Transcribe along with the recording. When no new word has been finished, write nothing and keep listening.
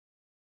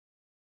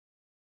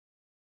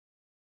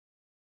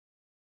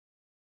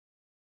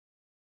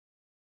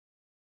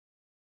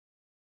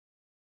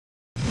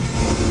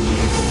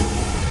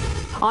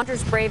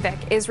Anders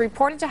Breivik is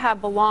reported to have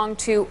belonged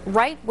to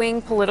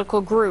right-wing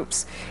political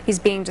groups. He's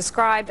being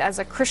described as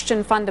a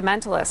Christian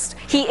fundamentalist.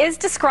 He is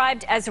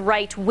described as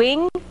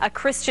right-wing, a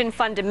Christian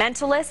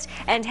fundamentalist,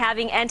 and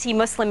having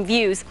anti-Muslim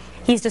views.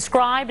 He's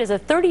described as a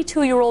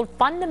 32-year-old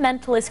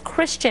fundamentalist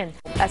Christian.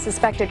 A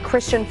suspected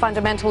Christian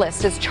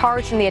fundamentalist is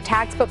charged in the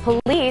attacks, but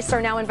police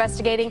are now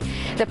investigating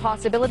the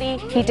possibility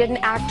he didn't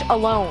act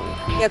alone.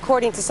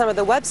 According to some of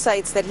the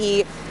websites that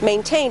he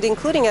maintained,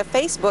 including a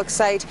Facebook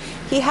site,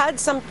 he had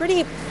some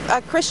pretty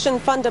Christian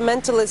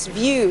fundamentalist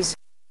views.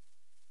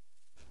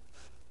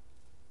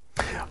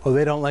 Oh,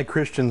 they don't like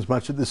Christians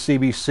much at the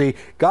CBC.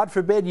 God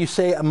forbid you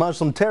say a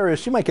Muslim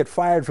terrorist, you might get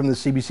fired from the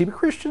CBC, but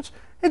Christians,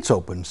 it's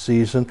open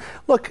season.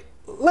 Look,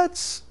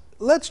 let's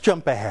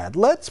jump ahead.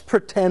 Let's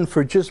pretend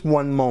for just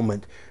one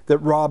moment that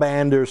Rob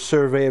Anders'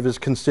 survey of his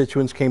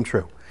constituents came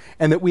true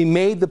and that we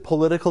made the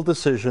political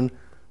decision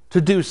to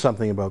do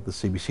something about the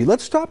CBC.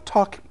 Let's stop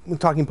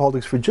talking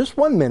politics for just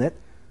 1 minute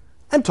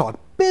and talk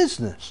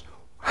business.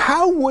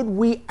 How would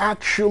we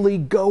actually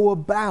go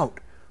about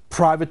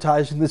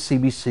privatizing the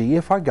CBC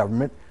if our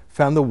government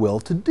found the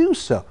will to do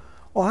so?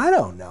 Well, I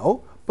don't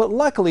know. But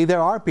luckily,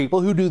 there are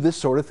people who do this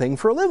sort of thing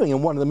for a living,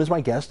 and one of them is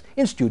my guest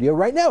in studio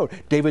right now,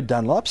 David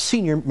Dunlop,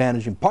 senior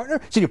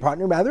partner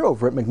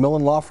over at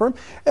McMillan Law Firm,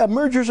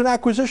 mergers and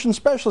acquisition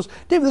specialist.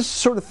 David, this is the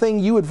sort of thing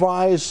you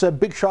advise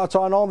big shots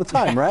on all the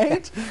time,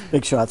 right?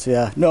 Big shots,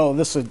 yeah. No,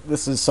 this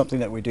is something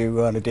that we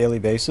do on a daily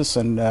basis,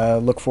 and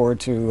look forward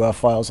to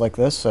files like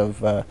this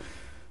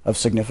of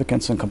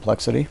significance and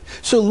complexity.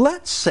 So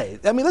let's say,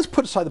 let's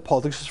put aside the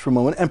politics for a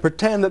moment and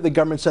pretend that the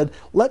government said,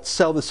 let's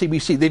sell the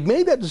CBC. They've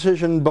made that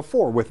decision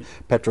before with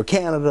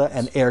Petro-Canada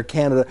and Air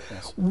Canada.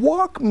 Yes.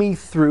 Walk me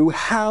through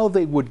how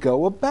they would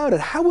go about it.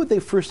 How would they,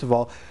 first of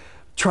all,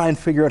 try and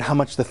figure out how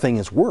much the thing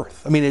is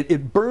worth? I mean,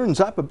 it burns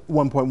up at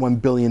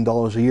 $1.1 billion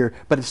a year,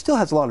 but it still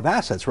has a lot of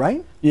assets,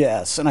 right?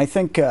 Yes, and I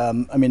think, the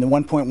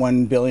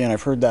 $1.1 billion,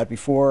 I've heard that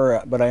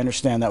before, but I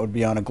understand that would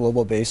be on a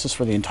global basis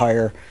for the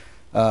entire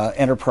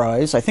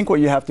enterprise. I think what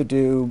you have to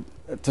do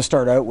to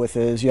start out with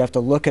is you have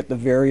to look at the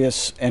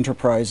various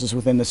enterprises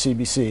within the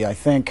CBC. I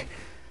think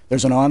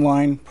there's an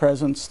online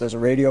presence, there's a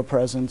radio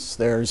presence,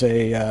 there's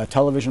a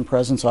television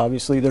presence,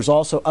 obviously. There's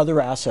also other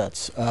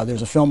assets.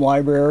 There's a film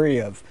library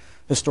of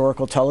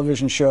historical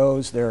television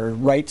shows. There are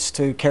rights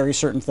to carry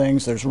certain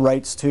things. There's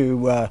rights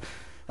to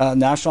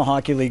National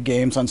Hockey League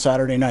games on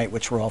Saturday night,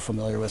 which we're all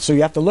familiar with. So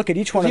you have to look at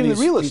each one of these. Even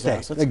the real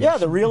estate. Yeah,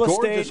 the real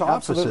gorgeous estate.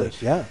 Offices.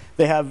 Absolutely.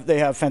 Yeah. They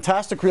have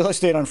fantastic real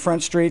estate on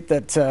Front Street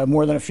that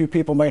more than a few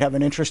people might have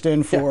an interest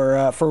in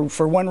for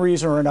one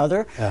reason or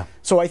another. Yeah.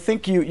 So I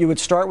think you would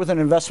start with an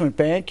investment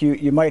bank.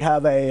 You might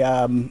have a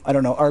I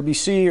don't know,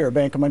 RBC or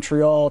Bank of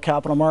Montreal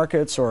Capital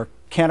Markets or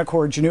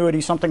Canaccord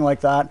Genuity, something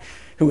like that,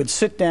 who would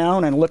sit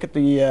down and look at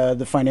the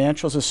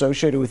financials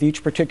associated with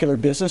each particular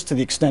business to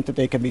the extent that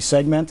they can be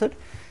segmented,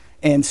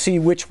 and see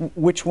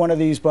which one of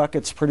these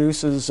buckets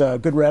produces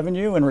good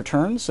revenue and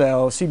returns.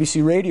 So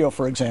CBC Radio,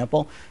 for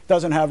example,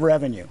 doesn't have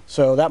revenue.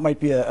 So that might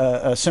be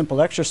a simple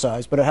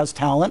exercise, but it has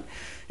talent.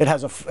 It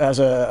has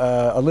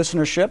a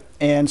listenership,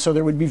 and so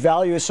there would be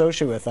value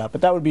associated with that.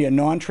 But that would be a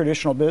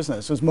non-traditional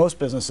business, as most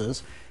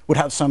businesses would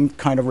have some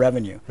kind of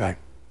revenue. Right.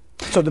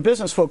 So the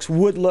business folks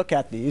would look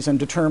at these and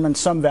determine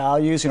some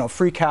values,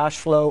 free cash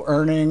flow,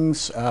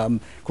 earnings,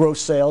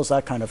 gross sales,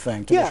 that kind of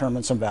thing, to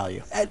determine some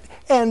value.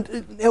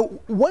 And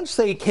once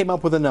they came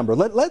up with a number,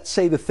 let's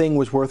say the thing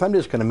was worth, I'm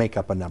just going to make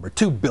up a number,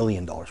 $2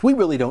 billion. We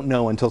really don't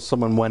know until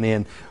someone went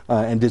in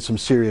and did some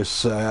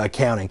serious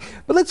accounting.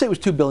 But let's say it was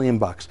 $2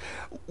 billion.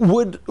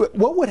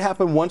 What would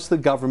happen once the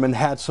government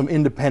had some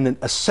independent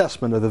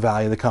assessment of the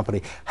value of the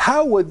company?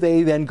 How would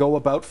they then go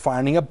about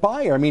finding a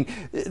buyer? I mean,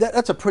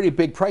 that's a pretty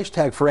big price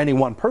tag for any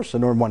one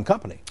person or one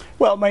company.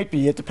 Well, it might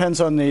be. It depends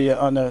on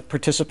the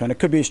participant. It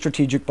could be a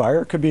strategic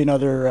buyer. It could be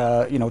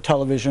another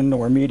television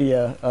or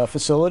media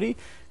facility.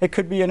 It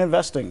could be an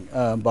investing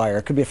buyer.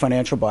 It could be a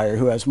financial buyer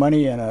who has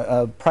money, and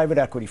a private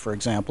equity, for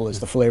example, is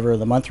the flavor of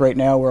the month right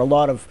now, where a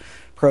lot of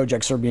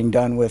projects are being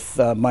done with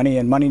money,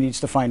 and money needs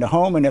to find a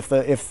home. And if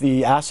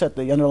the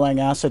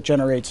underlying asset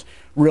generates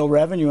real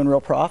revenue and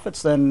real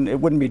profits, then it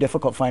wouldn't be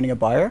difficult finding a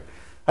buyer.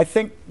 I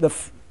think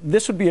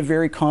this would be a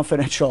very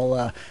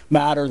confidential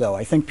matter, though.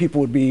 I think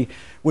people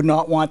would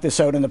not want this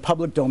out in the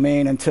public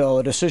domain until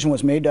a decision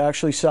was made to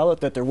actually sell it,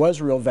 that there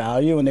was real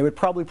value, and they would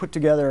probably put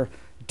together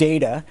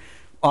data,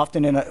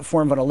 often in a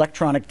form of an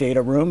electronic data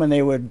room, and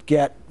they would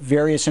get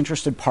various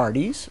interested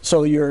parties.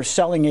 So your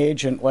selling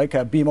agent, like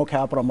a BMO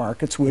Capital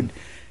Markets, would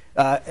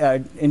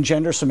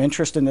engender some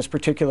interest in this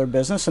particular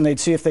business, and they'd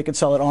see if they could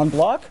sell it en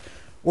bloc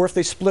or if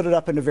they split it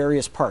up into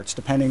various parts,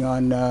 depending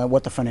on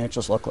what the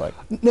financials look like.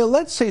 Now,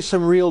 let's say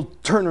some real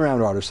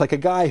turnaround artists, like a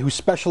guy who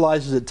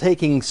specializes at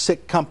taking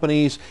sick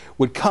companies,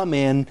 would come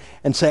in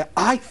and say,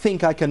 I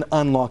think I can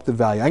unlock the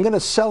value. I'm going to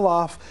sell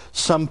off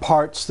some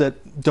parts that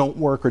don't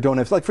work or don't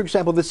have, like, for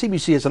example, the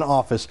CBC has an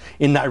office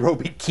in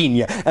Nairobi,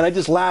 Kenya, and I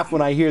just laugh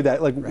when I hear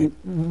that. Like, right.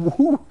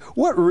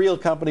 What real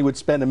company would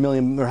spend $1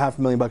 million or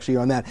 $500,000 a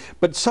year on that?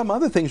 But some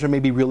other things are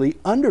maybe really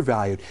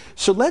undervalued.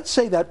 So let's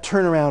say that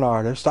turnaround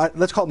artist,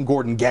 let's call him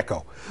Gordon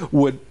Gekko,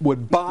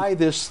 would buy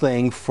this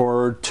thing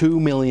for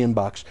 $2 million.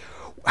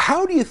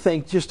 How do you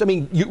think, just, I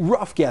mean,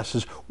 rough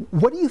guesses,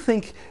 what do you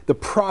think the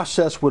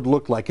process would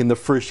look like in the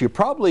first year?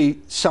 Probably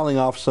selling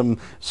off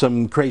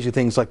some crazy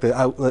things like the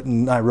outlet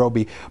in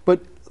Nairobi.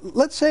 But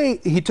let's say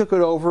he took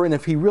it over, and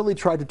if he really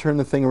tried to turn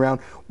the thing around,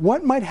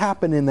 what might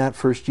happen in that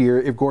first year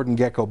if Gordon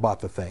Gekko bought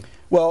the thing?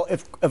 Well,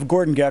 if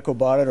Gordon Gekko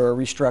bought it, or a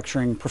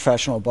restructuring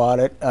professional bought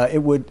it, they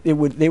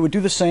would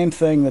do the same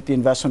thing that the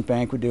investment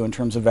bank would do in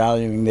terms of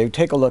valuing. They would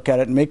take a look at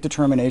it and make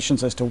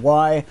determinations as to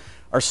why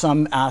are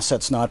some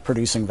assets not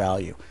producing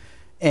value.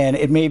 And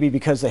it may be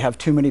because they have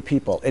too many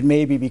people. It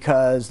may be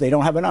because they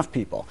don't have enough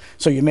people.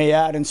 So you may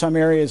add in some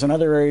areas, in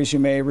other areas you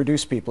may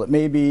reduce people. It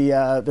may be,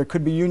 there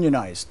could be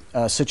unionized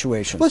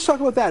situations. Let's talk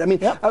about that. I mean,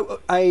 yep.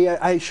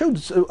 I'm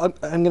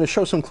going to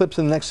show some clips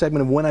in the next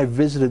segment of when I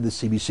visited the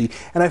CBC,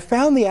 and I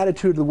found the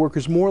attitude of the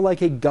workers more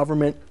like a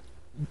government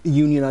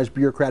unionized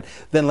bureaucrat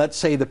than, let's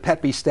say, the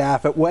peppy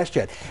staff at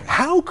WestJet.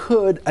 How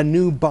could a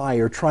new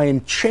buyer try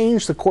and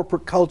change the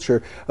corporate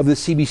culture of the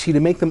CBC to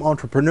make them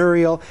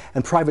entrepreneurial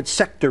and private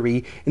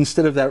sector-y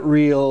instead of that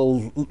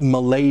real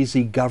malaise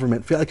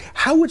government feel? Like,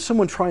 how would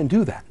someone try and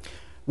do that?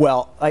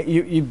 Well,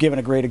 you've given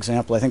a great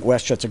example. I think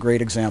WestJet's a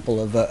great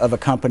example of a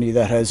company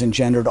that has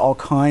engendered all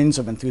kinds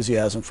of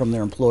enthusiasm from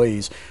their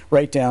employees,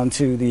 right down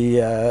to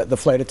the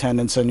flight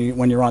attendants, and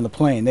when you're on the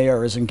plane, they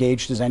are as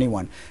engaged as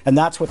anyone. And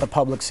that's what the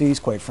public sees,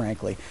 quite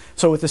frankly.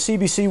 So with the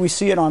CBC, we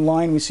see it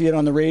online, we see it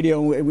on the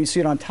radio, we see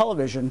it on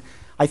television.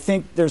 I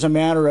think there's a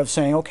matter of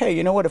saying, okay,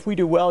 you know what, if we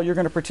do well, you're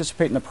going to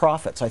participate in the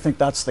profits. I think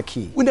that's the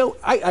key. Well, no,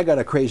 I got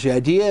a crazy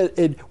idea.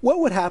 What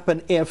would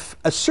happen if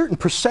a certain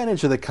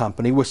percentage of the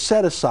company was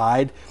set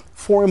aside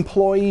for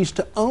employees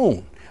to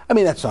own? I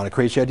mean, that's not a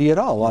crazy idea at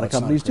all. A lot of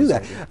companies do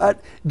that.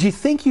 Do you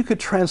think you could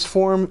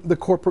transform the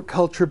corporate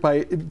culture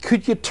by,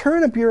 could you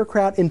turn a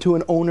bureaucrat into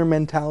an owner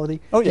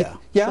mentality? Oh, yeah.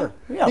 Yeah? Sure.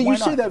 Yeah, you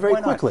say that very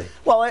quickly.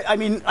 Well, I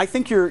mean, I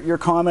think your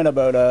comment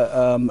about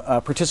a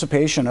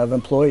participation of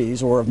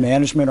employees or of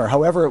management or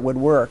however it would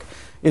work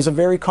is a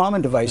very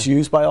common device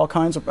used by all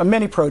kinds of,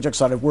 many projects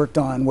that I've worked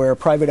on where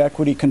private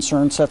equity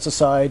concern sets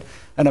aside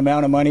an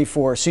amount of money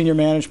for senior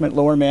management,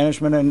 lower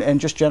management, and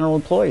just general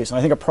employees. And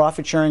I think a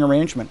profit-sharing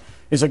arrangement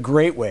is a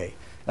great way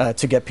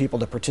to get people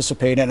to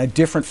participate in a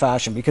different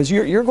fashion, because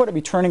you're going to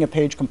be turning a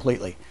page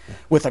completely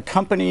with a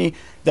company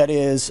that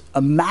is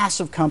a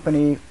massive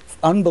company,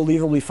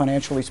 unbelievably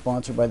financially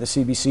sponsored by the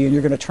CBC, and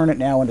you're going to turn it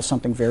now into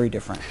something very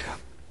different.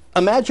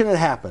 Imagine it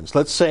happens.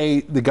 Let's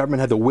say the government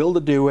had the will to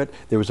do it.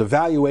 There was a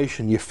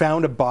valuation. You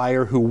found a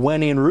buyer who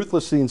went in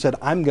ruthlessly and said,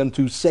 I'm going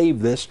to save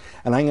this,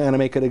 and I'm going to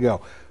make it a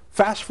go.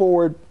 Fast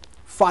forward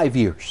 5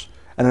 years.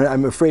 And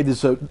I'm afraid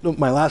this is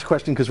my last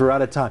question because we're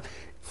out of time.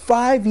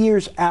 5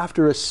 years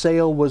after a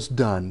sale was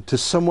done to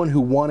someone who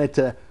wanted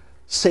to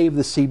save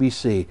the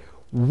CBC,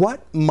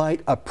 what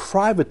might a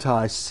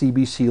privatized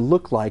CBC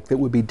look like that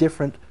would be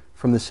different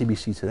from the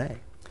CBC today?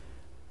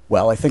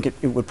 Well, I think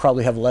it would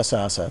probably have less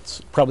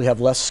assets, probably have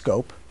less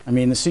scope. I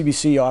mean, the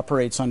CBC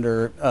operates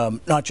under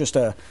not just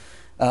a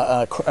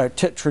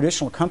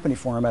traditional company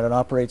format, it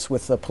operates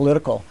with the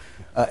political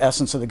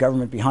essence of the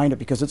government behind it,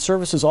 because it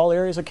services all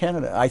areas of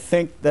Canada. I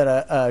think that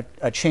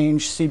a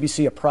changed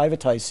CBC, a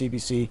privatized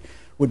CBC,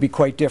 would be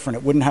quite different.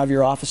 It wouldn't have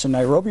your office in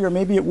Nairobi, or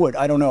maybe it would.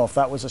 I don't know if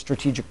that was a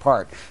strategic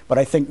part. But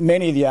I think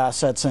many of the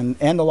assets and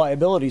the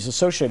liabilities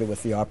associated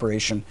with the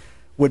operation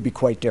would be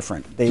quite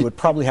different. They would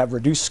probably have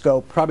reduced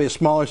scope. Probably a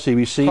smaller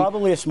CBC.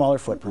 Probably a smaller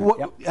footprint.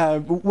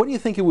 What do you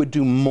think it would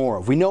do more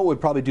of? We know it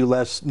would probably do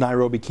less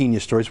Nairobi, Kenya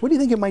stories. What do you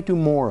think it might do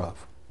more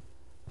of?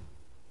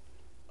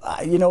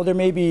 You know, there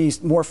may be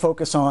more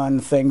focus on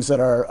things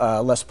that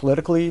are less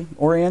politically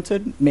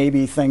oriented,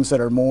 maybe things that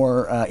are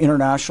more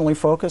internationally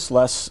focused,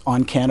 less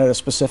on Canada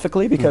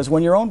specifically, because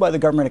when you're owned by the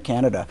government of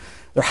Canada,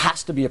 there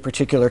has to be a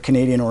particular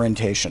Canadian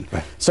orientation.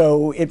 Right.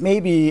 So it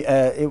may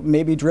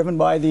be driven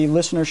by the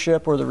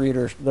listenership or the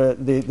readers, the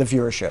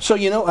viewership. So,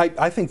 you know,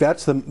 I think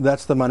that's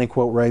the money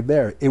quote right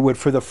there. It would,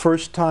 for the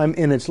first time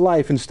in its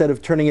life, instead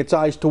of turning its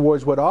eyes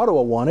towards what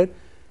Ottawa wanted,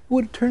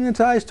 would turn its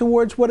eyes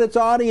towards what its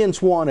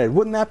audience wanted.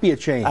 Wouldn't that be a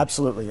change?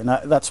 Absolutely, and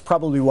that's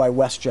probably why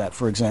WestJet,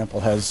 for example,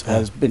 has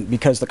been,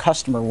 because the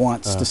customer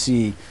wants to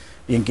see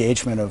the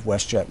engagement of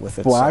WestJet with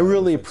its. Well, I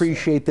really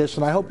appreciate this,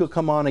 and I hope you'll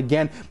come on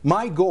again.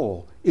 My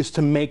goal is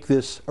to make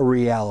this a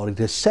reality,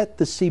 to set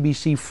the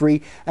CBC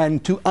free,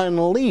 and to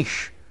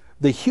unleash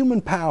the human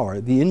power,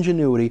 the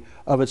ingenuity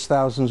of its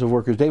thousands of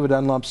workers. David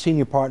Dunlop,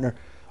 Senior Partner,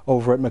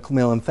 over at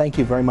Macmillan. Thank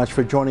you very much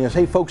for joining us.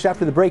 Hey folks,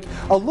 after the break,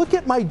 a look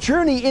at my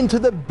journey into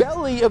the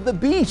belly of the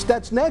beast.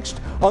 That's next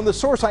on The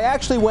Source. I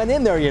actually went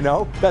in there, you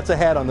know. That's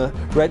ahead on the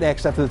right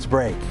next after this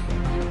break.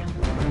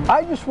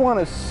 I just want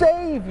to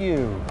save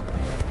you.